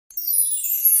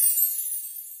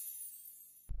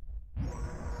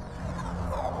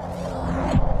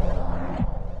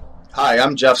Hi,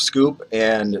 I'm Jeff Scoop,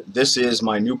 and this is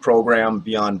my new program,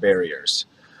 Beyond Barriers.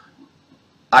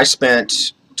 I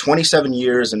spent 27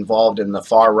 years involved in the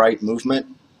far right movement,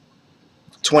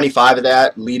 25 of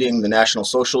that leading the National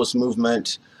Socialist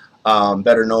Movement,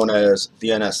 better known as the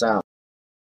NSM.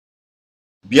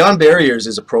 Beyond Barriers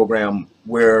is a program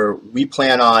where we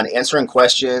plan on answering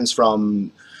questions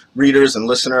from readers and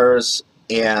listeners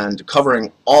and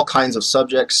covering all kinds of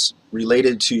subjects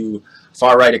related to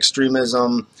far right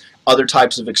extremism, other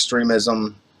types of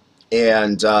extremism,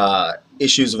 and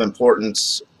issues of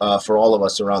importance for all of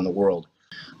us around the world.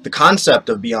 The concept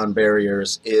of Beyond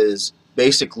Barriers is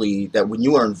basically that when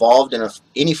you are involved in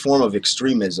any form of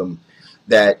extremism,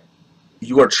 that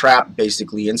you are trapped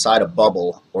basically inside a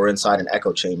bubble or inside an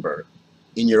echo chamber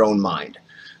in your own mind.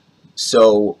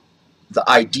 So the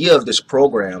idea of this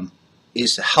program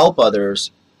is to help others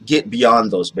get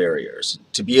beyond those barriers,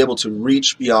 to be able to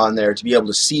reach beyond there, to be able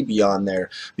to see beyond there,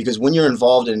 because when you're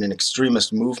involved in an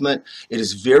extremist movement, it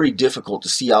is very difficult to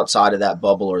see outside of that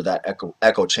bubble or that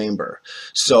echo chamber.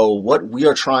 So what we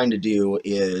are trying to do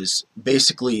is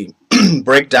basically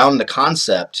break down the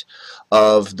concept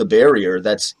of the barrier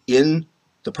that's in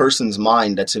the person's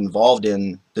mind that's involved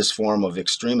in this form of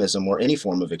extremism, or any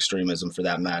form of extremism for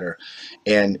that matter,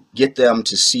 and get them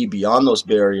to see beyond those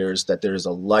barriers that there's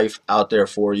a life out there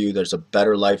for you, there's a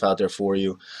better life out there for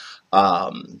you.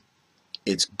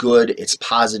 It's good, it's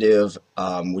positive.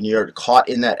 When you're caught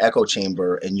in that echo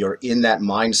chamber and you're in that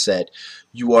mindset,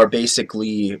 you are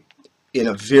basically in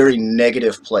a very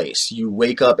negative place. You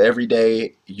wake up every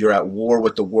day, you're at war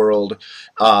with the world.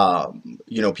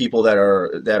 People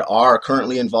that are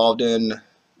currently involved in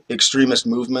extremist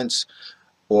movements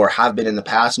or have been in the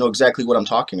past know exactly what I'm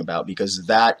talking about, because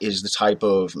that is the type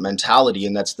of mentality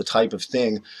and that's the type of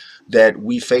thing that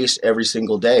we face every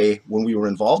single day when we were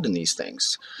involved in these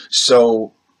things.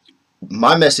 So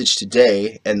my message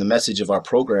today, and the message of our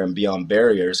program Beyond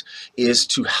Barriers, is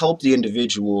to help the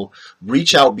individual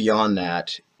reach out beyond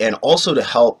that, and also to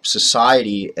help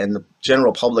society and the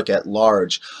general public at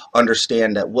large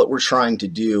understand that what we're trying to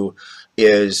do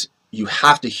is you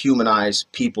have to humanize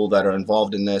people that are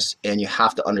involved in this, and you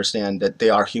have to understand that they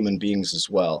are human beings as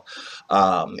well.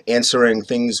 Answering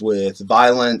things with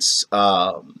violence,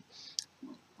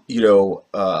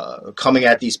 coming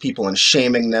at these people and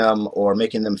shaming them or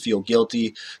making them feel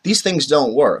guilty. These things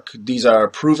don't work. These are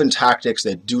proven tactics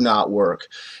that do not work.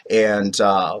 And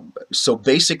so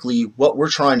basically what we're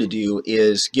trying to do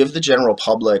is give the general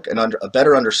public a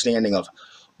better understanding of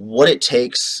what it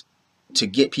takes to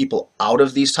get people out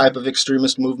of these type of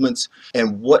extremist movements,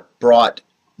 and what brought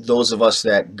those of us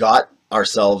that got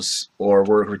ourselves or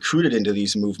were recruited into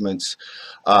these movements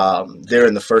there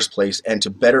in the first place, and to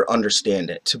better understand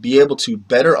it, to be able to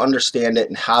better understand it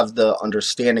and have the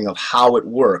understanding of how it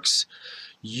works.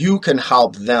 You can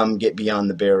help them get beyond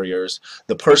the barriers.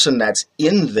 The person that's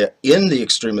in the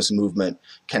extremist movement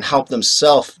can help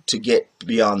themselves to get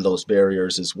beyond those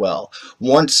barriers as well.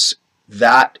 Once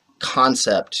that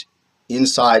concept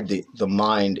inside the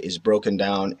mind is broken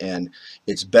down and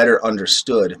it's better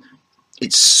understood,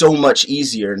 it's so much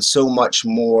easier and so much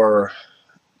more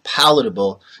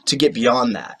palatable to get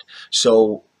beyond that.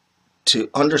 So to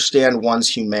understand one's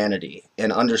humanity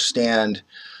and understand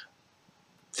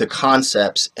the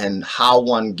concepts and how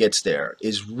one gets there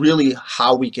is really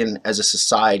how we can, as a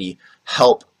society,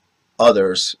 help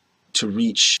others to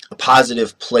reach a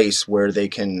positive place where they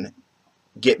can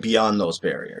get beyond those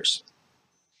barriers.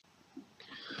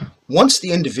 Once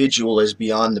the individual is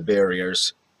beyond the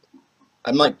barriers,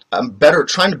 I'm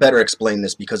trying to better explain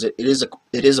this, because it is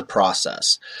a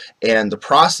process, and the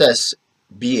process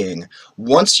being,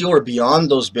 once you're beyond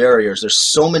those barriers, there's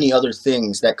so many other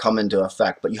things that come into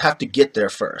effect, but you have to get there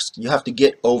first. You have to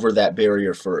get over that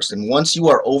barrier first, and once you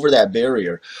are over that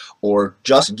barrier, or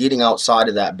just getting outside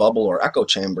of that bubble or echo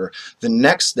chamber, the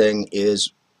next thing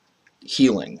is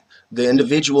healing. The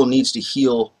individual needs to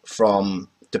heal from,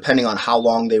 depending on how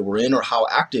long they were in or how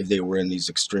active they were in these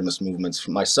extremist movements.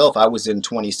 For myself, I was in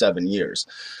 27 years.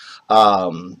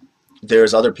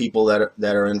 There's other people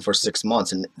that are in for 6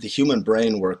 months, and the human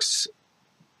brain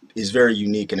is very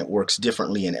unique, and it works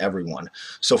differently in everyone.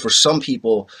 So for some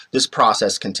people, this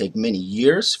process can take many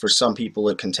years. For some people,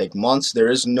 it can take months.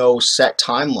 There is no set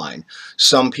timeline.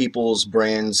 Some people's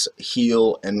brains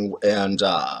heal and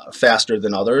faster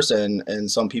than others, and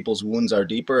some people's wounds are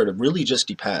deeper. It really just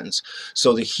depends.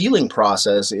 So the healing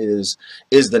process is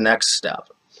the next step.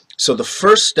 So the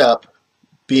first step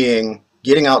being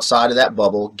getting outside of that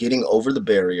bubble, getting over the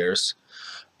barriers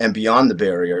and beyond the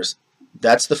barriers.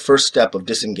 That's the first step of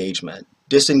disengagement.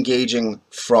 Disengaging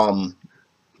from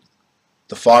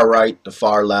the far right, the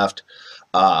far left,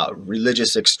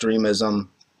 religious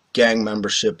extremism, gang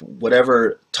membership,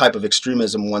 whatever type of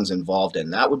extremism one's involved in.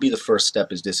 That would be the first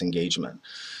step, is disengagement.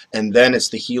 And then it's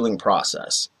the healing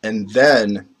process. And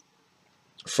then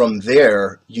from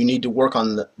there, you need to work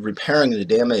on repairing the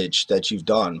damage that you've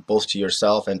done, both to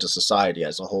yourself and to society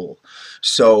as a whole.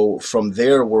 So from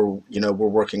there, we're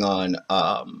working on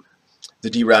the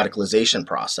de-radicalization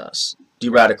process.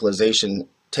 De-radicalization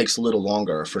takes a little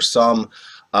longer. For some,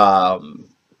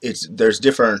 there's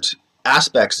different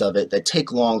aspects of it that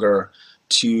take longer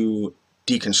to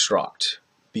deconstruct,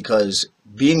 because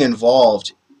being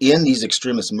involved in these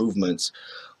extremist movements,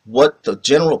 what the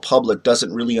general public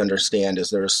doesn't really understand is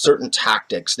there are certain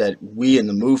tactics that we in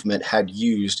the movement had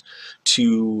used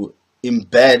to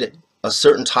embed a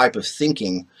certain type of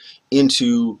thinking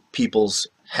into people's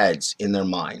heads, in their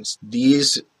minds.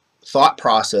 These thought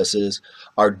processes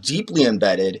are deeply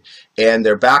embedded, and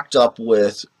they're backed up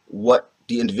with what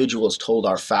the individual is told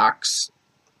are facts.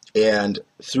 And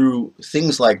through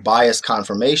things like bias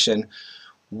confirmation,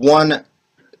 one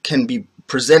can be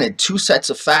presented two sets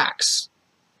of facts,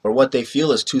 or what they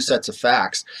feel is two sets of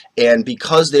facts, and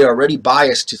because they are already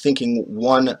biased to thinking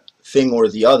one thing or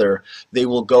the other, they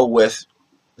will go with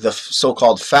the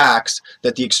so-called facts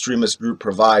that the extremist group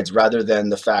provides, rather than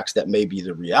the facts that may be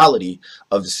the reality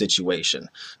of the situation.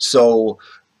 So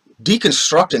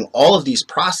deconstructing all of these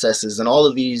processes and all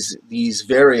of these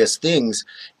various things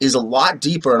is a lot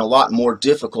deeper and a lot more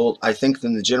difficult, I think,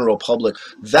 than the general public.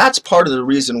 That's part of the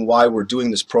reason why we're doing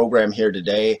this program here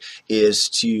today, is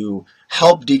to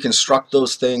help deconstruct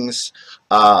those things.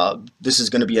 This is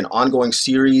going to be an ongoing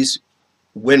series.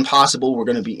 When possible, we're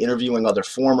going to be interviewing other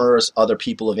formers, other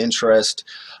people of interest,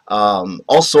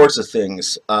 all sorts of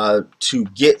things to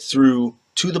get through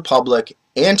to the public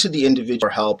and to the individual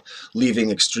for help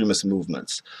leaving extremist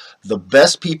movements. The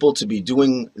best people to be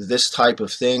doing this type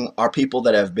of thing are people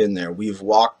that have been there. We've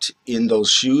walked in those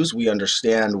shoes. We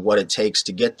understand what it takes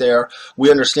to get there.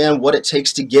 We understand what it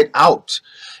takes to get out.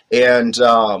 And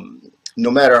no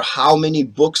matter how many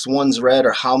books one's read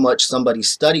or how much somebody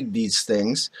studied these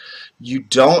things, you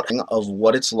don't know of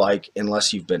what it's like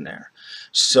unless you've been there.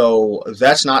 So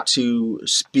that's not to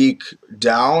speak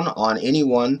down on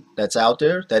anyone that's out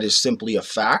there. That is simply a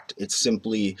fact. It's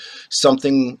simply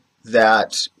something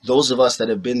that those of us that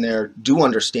have been there do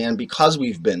understand, because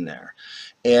we've been there.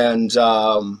 And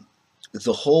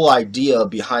the whole idea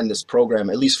behind this program,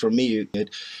 at least for me,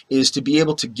 is to be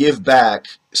able to give back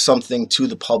something to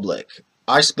the public.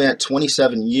 I spent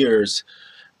 27 years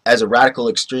as a radical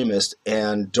extremist,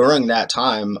 and during that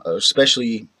time,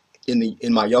 especially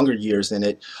in my younger years in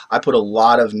it, I put a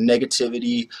lot of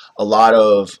negativity, a lot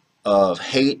of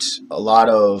hate, a lot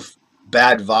of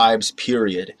bad vibes,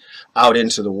 period, out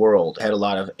into the world. I had a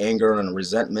lot of anger and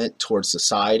resentment towards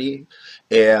society,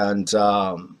 and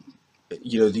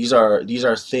these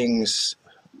are things.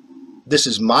 This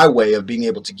is my way of being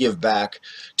able to give back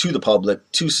to the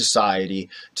public, to society,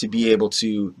 to be able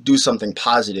to do something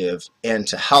positive and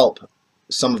to help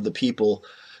some of the people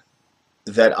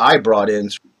that I brought in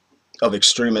of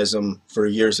extremism for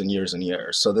years and years and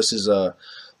years. So this is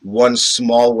one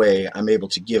small way I'm able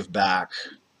to give back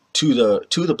to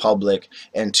the public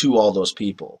and to all those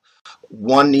people.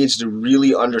 One needs to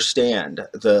really understand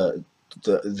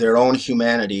their own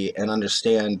humanity and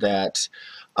understand that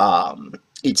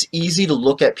it's easy to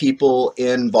look at people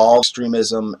involved in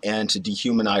extremism and to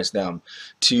dehumanize them,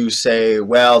 to say,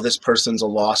 well, this person's a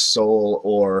lost soul,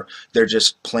 or they're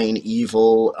just plain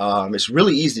evil. It's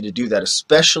really easy to do that,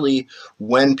 especially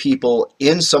when people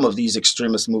in some of these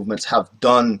extremist movements have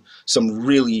done some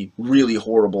really, really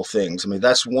horrible things. I mean,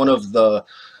 that's one of the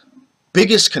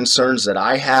biggest concerns that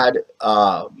I had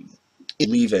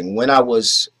leaving. When I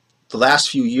was the last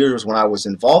few years, when I was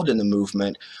involved in the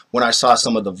movement, when I saw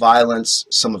some of the violence,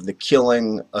 some of the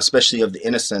killing, especially of the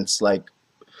innocents, like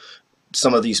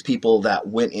some of these people that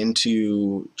went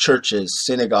into churches,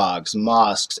 synagogues,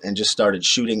 mosques, and just started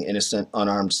shooting innocent,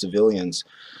 unarmed civilians,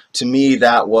 to me,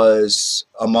 that was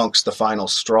amongst the final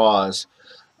straws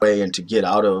and to get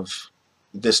out of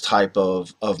this type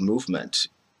of movement.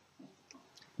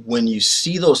 When you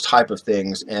see those type of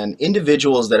things and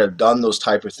individuals that have done those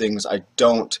type of things, I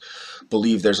don't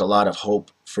believe there's a lot of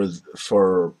hope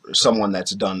for someone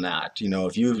that's done that. You know,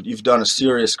 if you've done a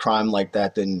serious crime like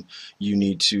that, then you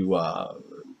need to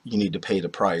pay the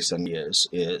price, and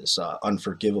is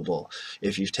unforgivable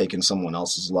if you've taken someone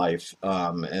else's life.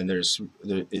 And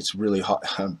it's really hard.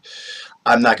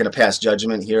 I'm not going to pass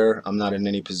judgment here. I'm not in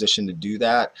any position to do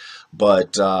that,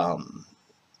 but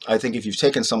I think if you've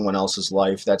taken someone else's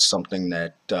life, that's something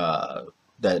that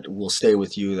that will stay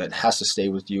with you, that has to stay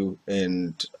with you.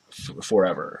 And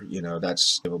forever. You know,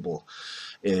 that's livable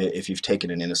if you've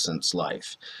taken an innocent's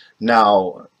life.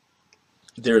 Now,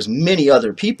 there's many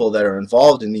other people that are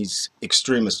involved in these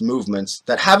extremist movements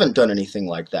that haven't done anything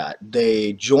like that.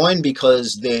 They joined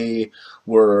because they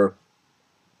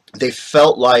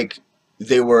felt like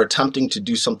they were attempting to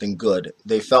do something good.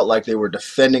 They felt like they were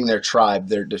defending their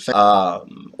tribe,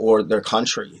 or their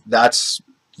country.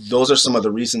 Those are some of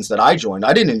the reasons that I joined.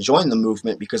 I didn't join the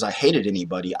movement because I hated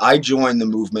anybody. I joined the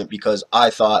movement because I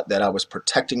thought that I was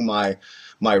protecting my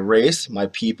race, my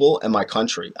people, and my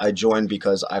country. I joined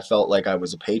because I felt like I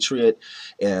was a patriot,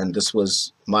 and this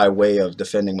was my way of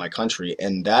defending my country.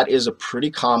 And that is a pretty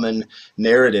common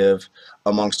narrative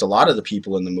amongst a lot of the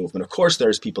people in the movement. Of course,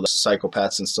 there's people,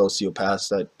 psychopaths and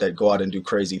sociopaths, that go out and do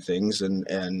crazy things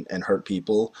and hurt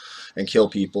people and kill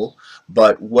people.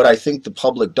 But what I think the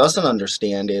public doesn't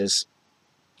understand is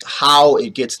how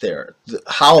it gets there,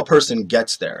 how a person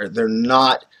gets there.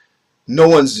 No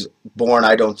one's born,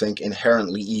 I don't think,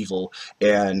 inherently evil,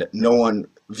 and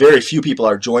very few people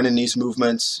are joining these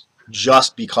movements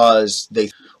just because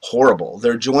horrible.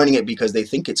 They're joining it because they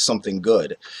think it's something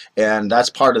good, and that's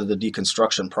part of the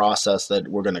deconstruction process that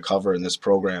we're going to cover in this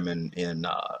program in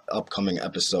upcoming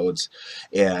episodes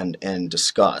and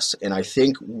discuss. And I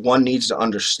think one needs to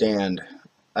understand,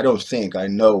 I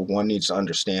know one needs to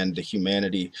understand the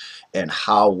humanity and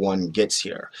how one gets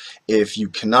here. If you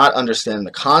cannot understand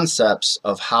the concepts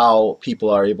of how people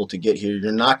are able to get here,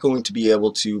 you're not going to be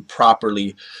able to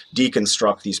properly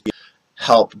deconstruct these people,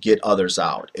 help get others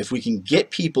out. If we can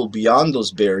get people beyond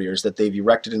those barriers that they've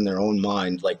erected in their own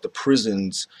mind, like the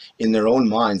prisons in their own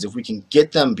minds, if we can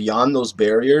get them beyond those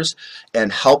barriers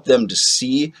and help them to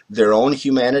see their own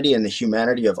humanity and the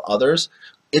humanity of others,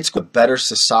 it's a better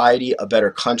society, a better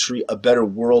country, a better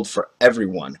world for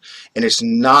everyone. And it's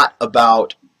not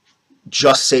about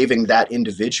just saving that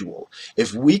individual.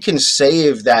 If we can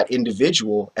save that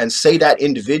individual and say that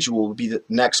individual will be the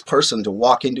next person to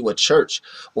walk into a church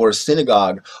or a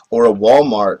synagogue or a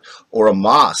Walmart or a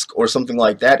mosque or something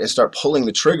like that and start pulling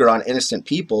the trigger on innocent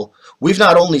people, we've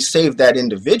not only saved that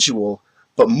individual,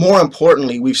 but more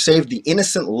importantly, we've saved the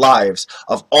innocent lives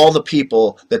of all the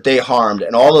people that they harmed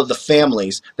and all of the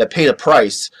families that pay the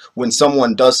price when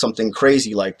someone does something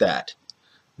crazy like that.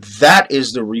 That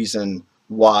is the reason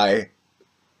why,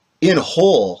 in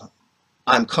whole,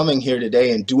 I'm coming here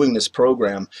today and doing this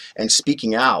program and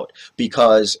speaking out,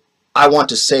 because I want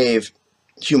to save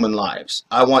human lives.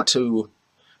 The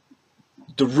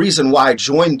reason why I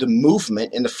joined the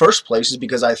movement in the first place is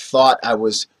because I thought I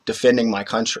was defending my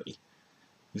country.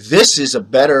 This is a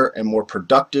better and more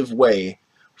productive way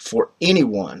for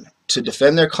anyone to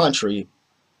defend their country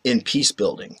in peace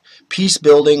building. Peace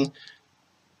building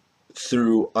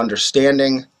through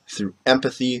understanding, through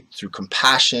empathy, through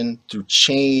compassion, through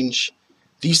change.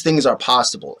 These things are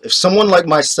possible. If someone like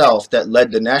myself that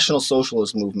led the National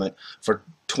Socialist movement for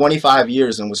 25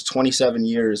 years and was 27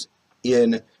 years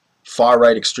in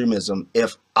far-right extremism,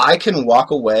 if I can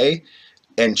walk away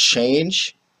and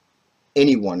change,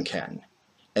 anyone can.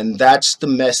 And that's the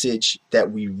message that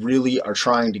we really are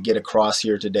trying to get across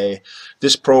here today.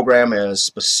 This program is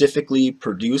specifically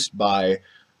produced by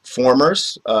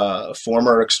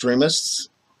former extremists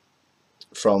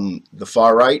from the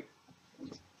far right,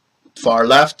 far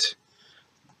left,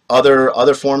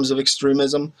 other forms of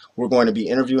extremism. We're going to be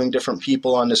interviewing different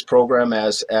people on this program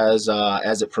as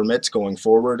it permits going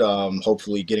forward,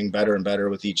 hopefully getting better and better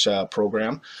with each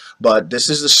program. But this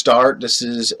is the start.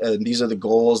 These are the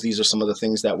goals. These are some of the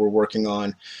things that we're working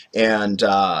on, and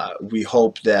we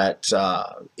hope that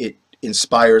it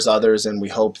inspires others, and we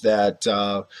hope that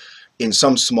in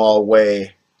some small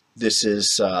way this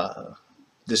is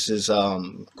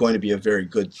going to be a very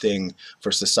good thing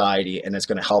for society, and it's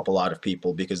going to help a lot of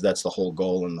people, because that's the whole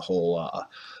goal and the whole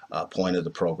point of the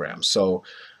program. So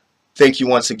thank you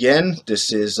once again.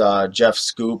 This is Jeff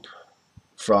Scoop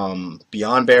from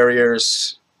Beyond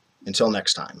Barriers. Until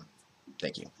next time,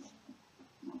 thank you.